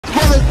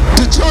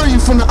deter you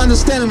from the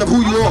understanding of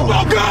who you are.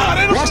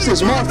 Watch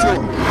this, Mark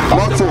 4.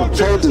 Mark 4,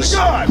 hold this.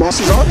 Mark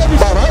says,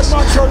 about us.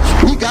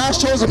 We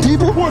God's chosen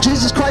people.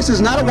 Jesus Christ is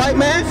not a white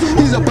man.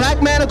 He's a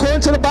black man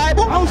according to the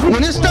Bible.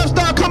 When this stuff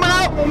starts coming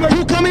out,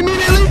 who come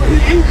immediately?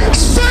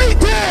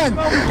 Satan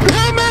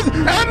cometh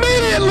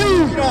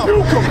immediately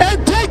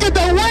and taketh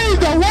away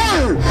the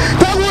word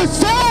that was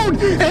sown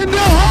in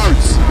their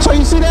hearts. So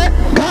you see that?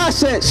 God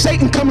said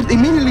Satan comes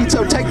immediately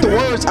to take the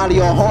words out of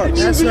your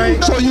hearts. That's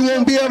right. So you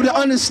won't be able to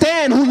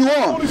understand who you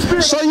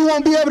are. So you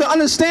won't be able to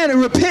understand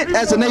and repent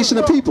as a nation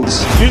of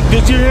peoples.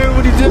 Did you hear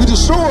what he did? We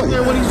destroyed.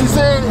 What he just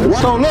said?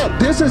 So look,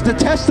 this is the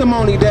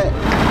testimony that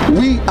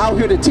we out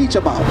here to teach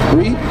about.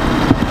 Read.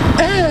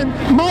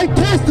 And my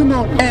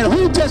testimony. And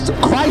who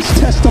Christ's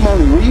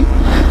testimony, read.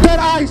 That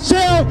I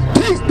shall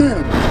teach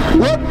them.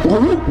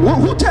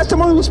 Who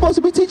testimony we're supposed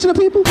to be teaching the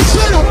people?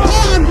 Sit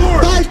upon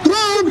thy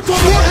throne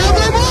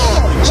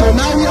forevermore. So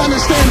now we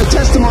understand the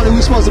testimony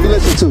we're supposed to be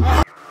listening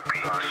to.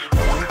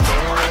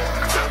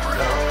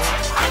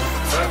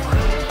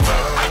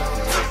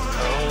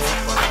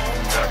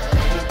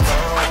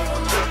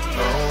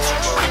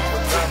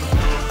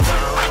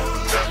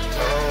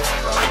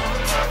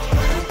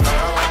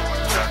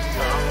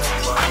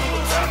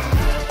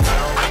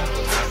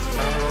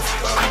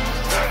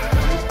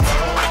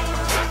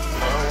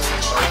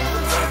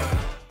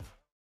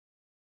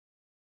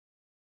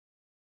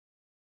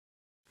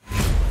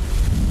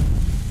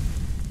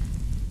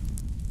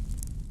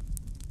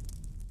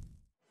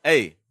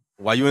 Hey,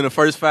 while you're in the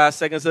first 5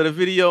 seconds of the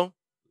video,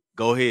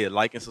 go ahead,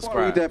 like and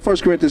subscribe. Read that 1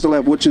 Corinthians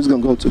 11, what you're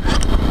going to go to.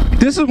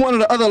 This is one of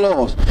the other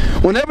laws.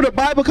 Whenever the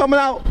Bible coming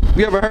out,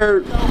 you ever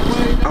heard,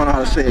 I don't know how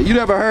to say it, you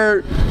ever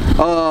heard,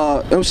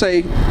 them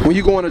say, when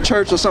you go into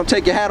church or something,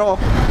 take your hat off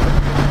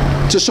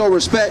to show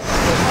respect?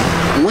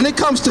 When it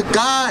comes to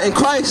God and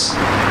Christ,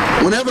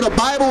 whenever the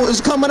Bible is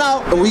coming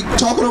out and we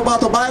talking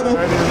about the Bible,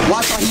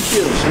 watch how he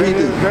feels. Read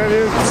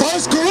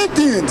this. 1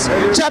 Corinthians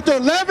chapter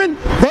 11,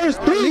 verse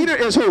 3. The leader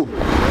is who?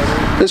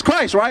 It's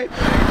Christ, right?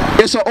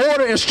 It's an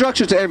order and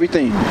structure to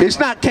everything. It's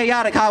not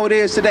chaotic how it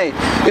is today.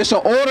 It's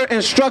an order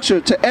and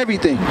structure to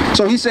everything.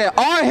 So he said,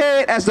 our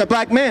head as the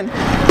black man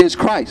is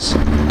Christ,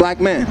 black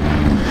man.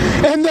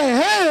 And the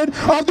head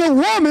of the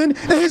woman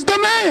is the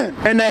man.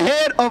 And the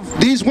head of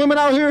these women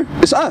out here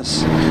is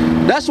us.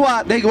 That's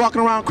why they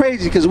walking around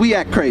crazy, because we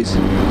act crazy.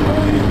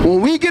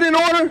 When we get in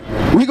order,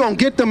 we gonna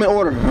get them in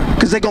order,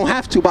 because they gonna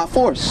have to by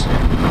force.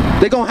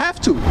 They gonna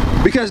have to,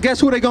 because guess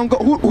who they gonna go?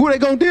 Who they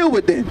gonna deal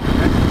with then?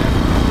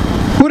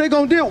 Who they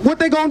gonna deal? What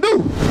they gonna do?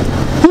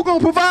 Who gonna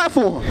provide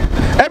for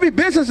them? Every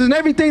business and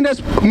everything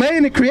that's made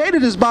and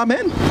created is by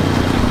men.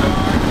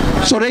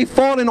 So they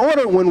fall in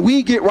order when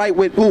we get right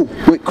with who?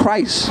 With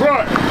Christ.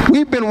 Right.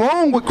 We've been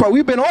wrong with Christ.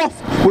 We've been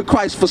off with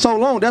Christ for so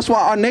long. That's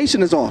why our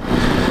nation is off.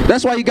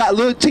 That's why you got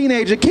little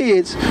teenager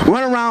kids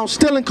running around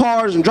stealing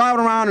cars and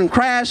driving around and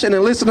crashing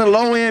and listening to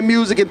low-end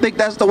music and think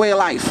that's the way of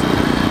life.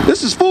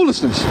 This is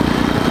foolishness.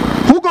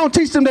 Who gonna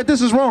teach them that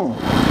this is wrong?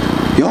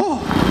 Y'all.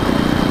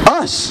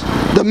 Us.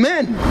 The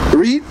men.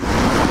 Read.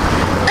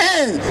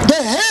 And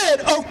the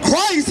head of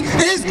Christ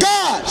is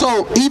God.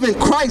 So even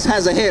Christ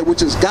has a head,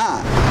 which is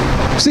God.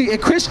 See, in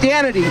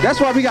Christianity, that's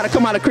why we got to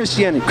come out of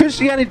Christianity.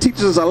 Christianity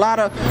teaches us a lot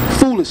of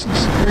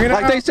foolishness.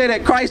 Like they say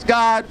that Christ,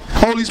 God,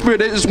 Holy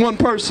Spirit is one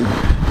person.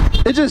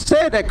 It just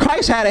said that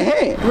Christ had a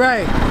head.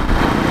 Right.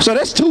 So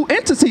that's two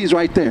entities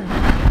right there.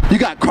 You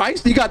got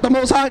Christ, you got the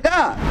Most High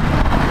God.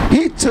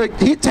 He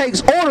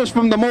takes orders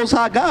from the Most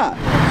High God.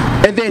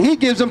 And then he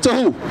gives them to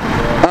who?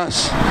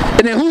 Us.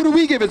 And then who do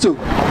we give it to?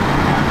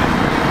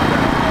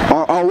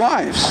 Our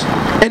wives.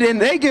 And then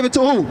they give it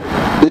to who?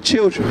 The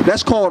children.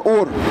 That's called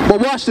order. But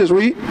watch this,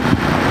 read.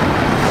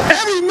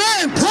 Every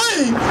man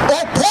praying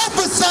or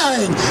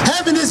prophesying,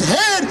 having his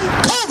head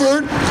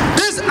covered,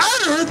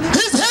 dishonoreth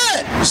his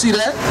head. You see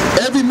that?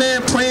 Every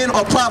man praying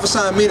or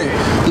prophesying, meaning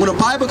when the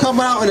Bible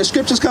coming out and the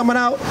scriptures coming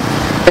out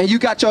and you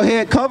got your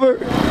head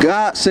covered,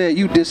 God said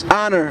you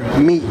dishonor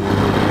me.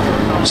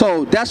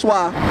 So that's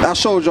why I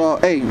showed y'all,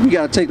 hey, we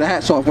got to take the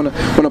hats off when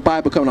the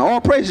Bible coming out.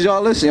 All praises,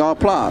 y'all listen, y'all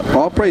applaud.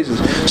 All praises.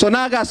 So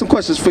now I got some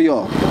questions for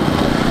y'all.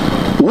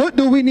 What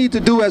do we need to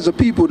do as a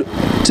people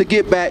to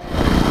get back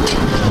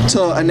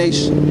to a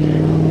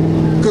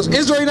nation? Because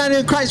Israel United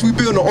in Christ, we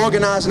build an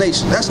organized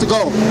nation. That's the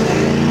goal.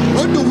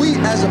 What do we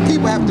as a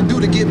people have to do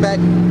to get back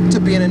to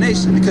being a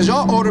nation? Because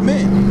y'all older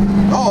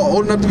men. Y'all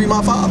old enough to be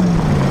my father.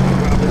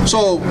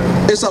 So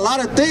it's a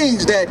lot of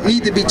things that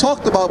need to be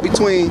talked about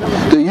between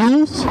the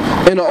youth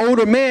and the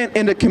older men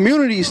in the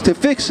communities to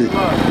fix it.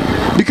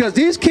 Because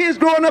these kids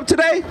growing up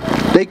today,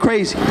 they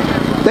crazy.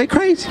 They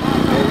crazy.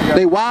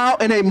 They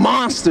wild and they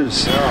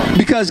monsters.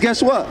 Because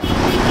guess what?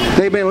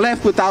 They've been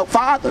left without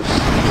fathers.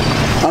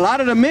 A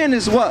lot of the men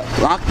is what?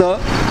 Locked up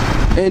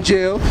in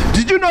jail.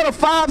 Did you know the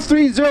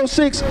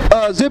 5306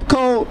 zip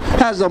code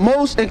has the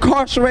most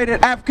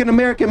incarcerated African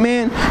American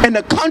men in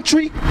the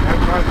country?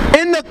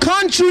 In the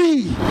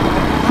country!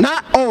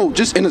 Not, oh,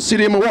 just in the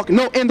city of Milwaukee.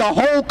 No, in the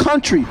whole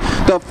country.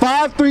 The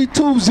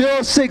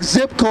 53206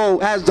 zip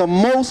code has the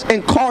most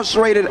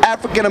incarcerated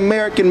African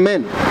American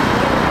men.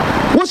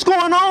 What's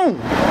going on?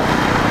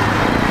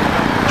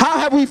 How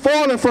have we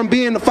fallen from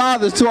being the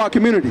fathers to our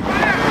community?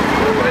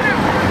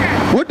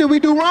 What did we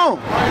do wrong?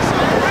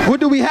 What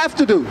do we have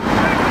to do?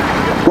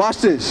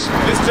 Watch this.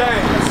 It's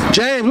James.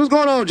 James, what's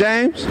going on,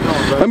 James?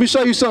 Let me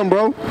show you something,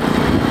 bro.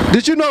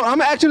 Did you know, I'm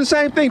gonna ask you the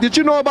same thing. Did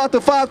you know about the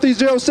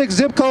 5306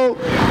 zip code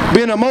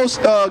being the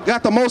most,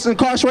 got the most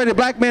incarcerated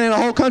black man in the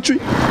whole country?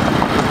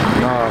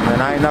 No, man,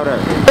 I ain't know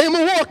that. In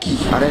Milwaukee,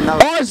 I didn't know.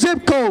 our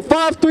zip code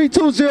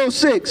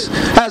 53206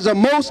 has the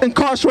most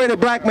incarcerated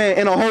black man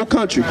in the whole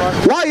country.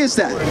 Why is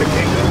that?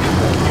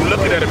 You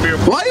looking at a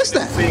miracle. Why is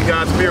that? Seeing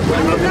God's miracle.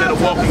 You looking at a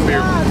walking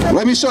miracle.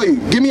 Let me show you.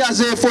 Give me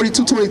Isaiah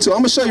 42:22. I'm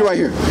gonna show you right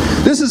here.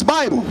 This is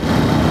Bible.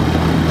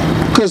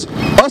 Because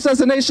us as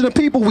a nation of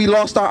people, we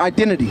lost our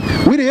identity.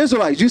 We the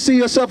Israelites. You see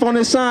yourself on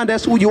this sign,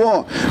 that's who you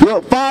are.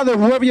 Your father,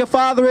 whoever your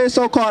father is,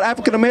 so-called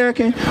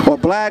African-American or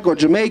black or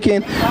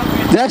Jamaican,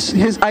 that's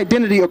his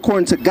identity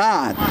according to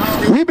God.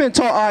 We've been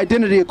taught our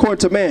identity according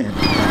to man.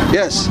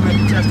 Yes.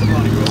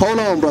 Hold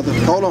on, brother.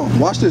 Hold on.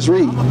 Watch this.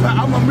 Read.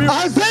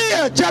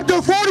 Isaiah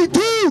chapter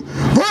 42,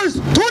 verse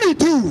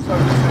 22.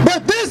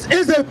 But this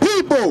is a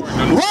people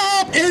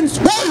robbed and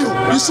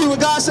spoiled. You see what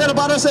God said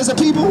about us as a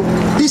people?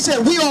 He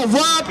said we are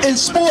robbed and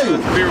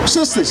spoiled.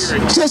 Sisters,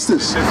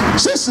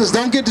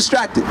 don't get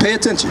distracted. Pay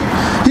attention.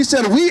 He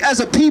said we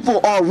as a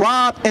people are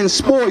robbed and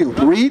spoiled.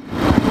 Read.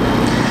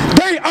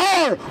 They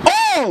are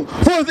all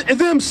for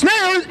them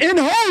snares in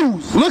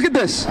holes. Look at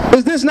this.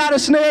 Is this not a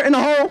snare in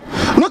a hole?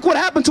 Look what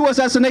happened to us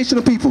as a nation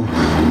of people.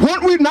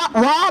 Weren't we not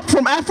robbed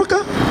from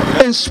Africa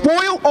and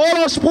spoiled? All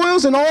our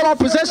spoils and all our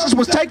possessions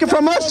was taken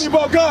from us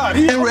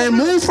and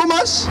moved from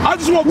us?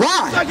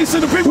 Why?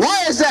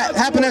 Why is that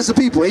happen as a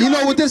people? And you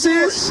know what this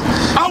is?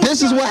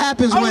 This is what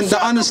happens when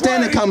the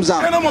understanding comes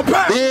out.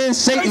 Then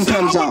Satan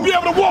comes out.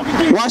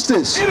 Watch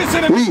this.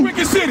 Read.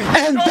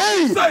 And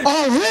they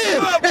are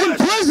live in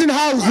prison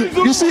houses.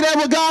 You see that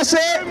what God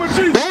said?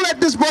 Don't let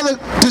this brother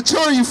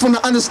deter you from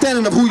the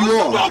understanding of who you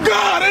are.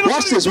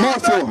 Watch this. Mark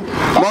 4.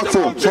 Mark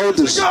 4. Hold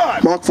this.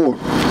 Mark 4.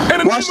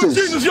 Watch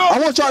this. I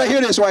want y'all to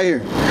hear this right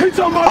here.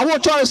 I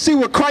want y'all to see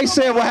what Christ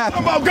said what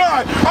happened.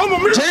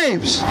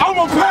 James.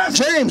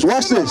 James,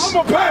 watch this.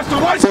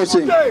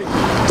 14.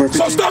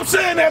 So stop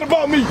saying that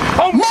about me.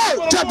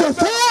 Mark chapter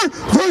 4,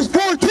 verse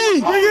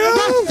 14.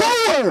 The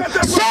sower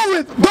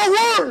soweth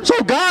the word.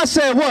 So God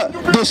said what?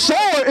 The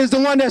sower is the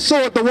one that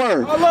soweth the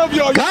word. I love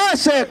y'all. God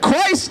said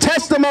Christ's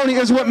testimony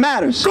is what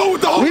matters.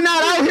 We're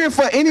not out here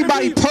for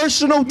anybody's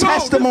personal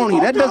testimony.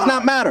 That does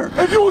not matter.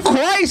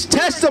 Christ's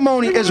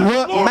testimony is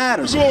what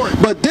matters.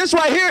 But this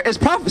right here is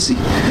prophecy.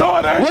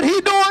 What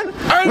he doing?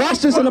 Watch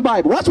this in the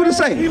Bible. Watch what it's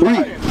saying.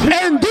 Read.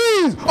 And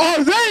these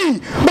are they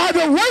by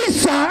the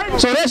wayside.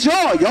 So that's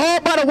y'all. Y'all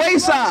by the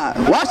wayside.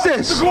 Watch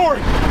this.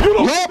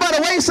 Y'all by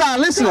the wayside.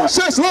 Listen.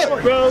 Sis,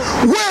 look.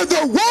 Where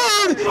the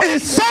word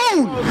is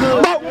sown.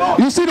 But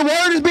you see the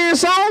word is being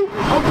sown?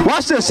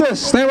 Watch this, sis.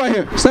 Stay right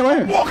here. Stay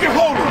right here.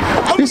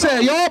 He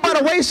said, y'all by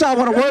the wayside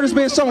where the word is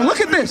being sown. Look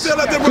at this.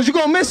 Because you're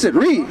going to miss it.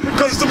 Read.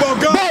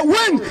 But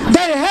when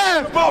they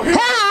have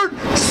heard,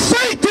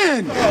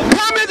 Satan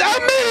cometh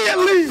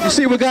immediately. You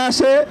see what God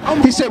said?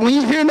 He said, when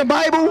you hear in the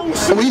Bible,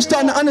 and when you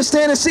starting to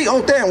understand and see,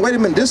 oh damn, wait a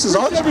minute, this is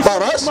us,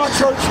 about us.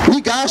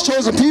 We God's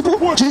chosen people.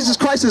 Jesus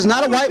Christ is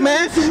not a white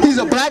man. He's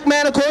a black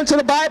man according to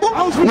the Bible.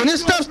 When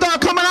this stuff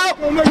start coming out,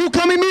 who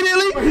come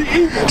immediately?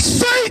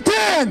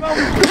 Satan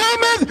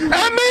cometh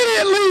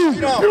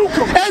immediately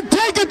and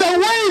taketh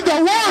away the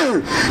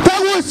word that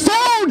was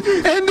sown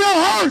in their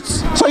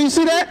hearts. So you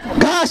see that?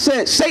 God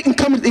said Satan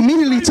comes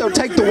immediately to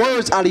take the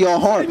words out of your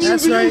hearts.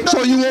 That's right.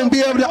 So you won't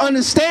be able to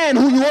understand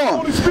who you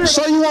are.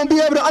 So you won't be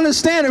able to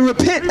understand and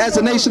repent as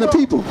a nation of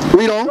people.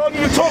 Read on.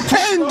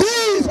 And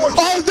these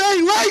are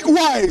they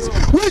likewise,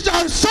 which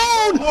are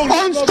sown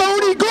on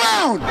stony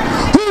ground,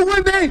 who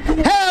when they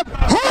have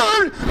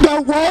heard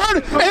the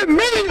word,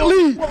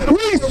 immediately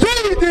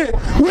received it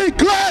with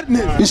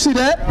gladness. You see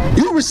that?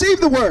 You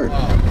received the word.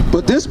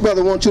 But this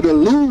brother wants you to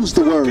lose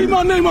the word. He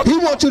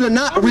wants you to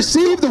not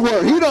receive the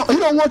word. He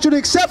don't want you to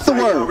accept the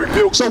word.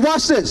 So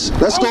watch this.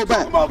 Let's go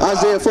back.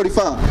 Isaiah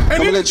 45. I'm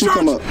going to let you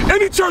come up.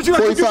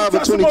 45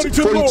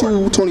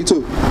 and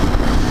 22.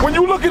 When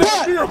you look at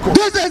that miracle,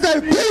 this is a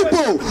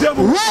people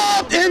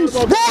robbed and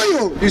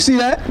spoiled. You see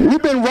that?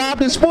 We've been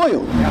robbed and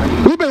spoiled.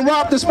 We've been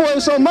robbed and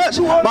spoiled so much.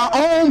 My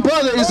own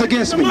brother is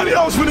against me. Somebody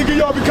else finna get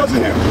y'all because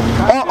of him.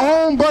 Our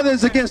own brother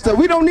is against us.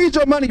 We don't need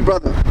your money,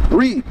 brother.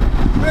 Read.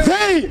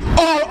 They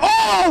are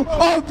all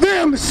of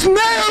them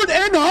snared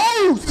in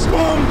holes.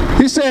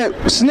 He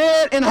said,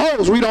 snared in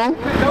holes. Read on.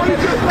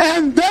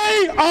 And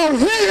they are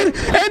hid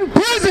in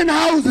prison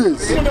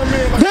houses.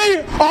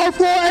 They are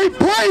for a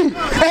prey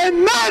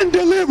and none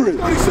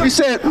deliverance. He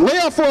said, we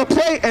are for a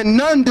prey and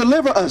none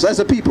deliver us as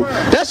a people.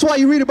 That's why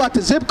you read about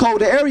the zip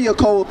code, the area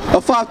code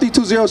of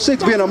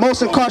 53206 being the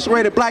most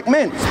incarcerated black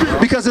men.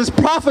 Because it's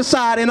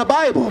prophesied in the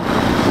Bible.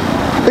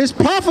 It's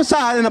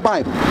prophesied in the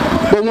Bible.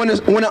 But when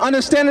the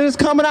understanding is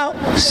coming out,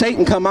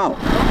 Satan come out.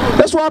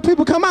 That's why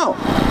people come out.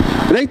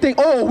 They think,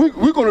 oh,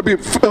 we're going to be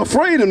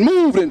afraid and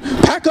move and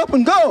pack up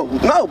and go.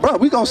 No, bro,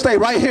 we're going to stay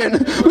right here.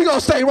 We're going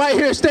to stay right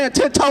here, stand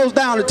 10 toes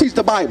down and teach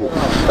the Bible.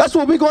 That's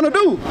what we're going to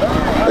do.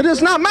 It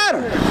does not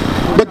matter.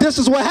 But this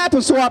is what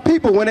happens to our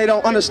people when they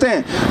don't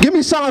understand. Give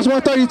me Psalms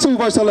 132,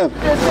 verse 11.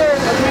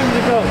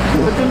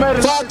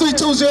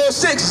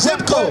 53206,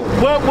 zip code.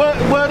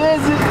 What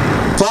is it?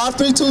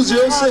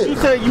 53206. You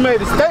said you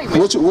made a statement.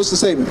 What's the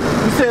statement?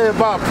 You said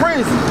about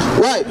prison.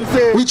 Right. You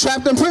said, we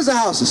trapped in prison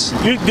houses.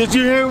 Did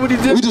you hear what he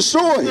did? We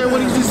destroyed. You hear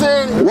what he just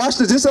said? Watch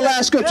this. This is the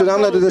last scripture.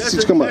 I'm letting this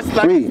teach come up.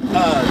 Read.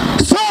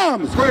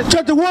 Psalms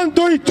chapter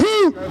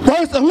 132,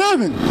 verse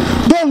 11.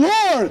 The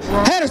Lord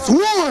had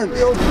sworn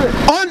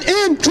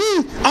in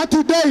truth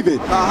unto David.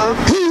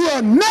 He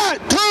will not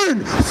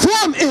turn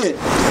from it.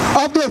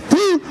 Of the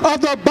fruit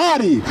of the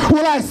body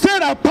will I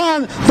set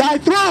upon thy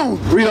throne.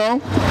 Read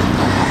on.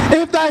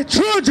 If thy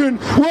children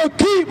will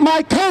keep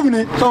my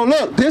covenant. So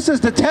look, this is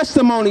the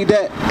testimony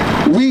that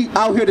we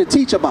out here to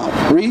teach about.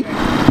 Read.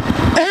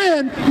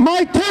 And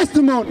my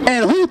testimony.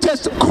 And who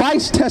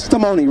Christ's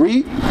testimony.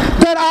 Read.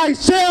 That I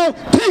shall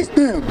teach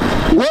them.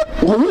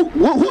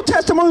 Who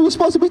testimony was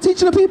supposed to be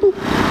teaching the people?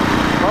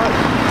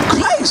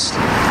 Christ.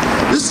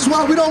 This is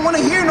why we don't want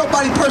to hear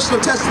nobody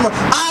personal testimony.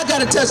 I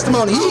got a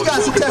testimony. He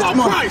got a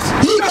testimony.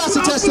 He got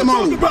a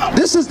testimony.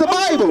 This is the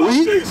Bible.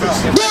 Read.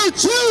 Their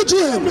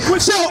children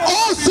shall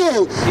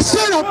also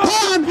sit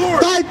upon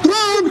thy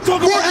throne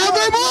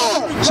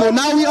forevermore. So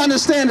now we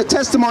understand the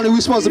testimony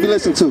we're supposed to be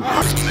listening to.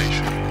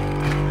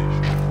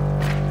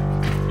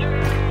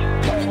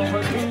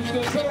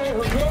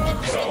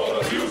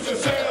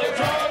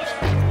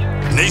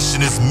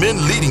 Nation is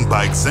men leading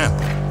by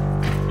example.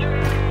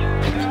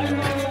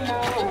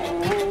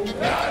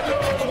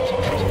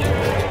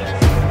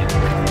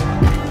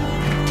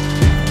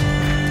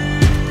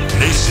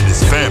 Nation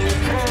is family.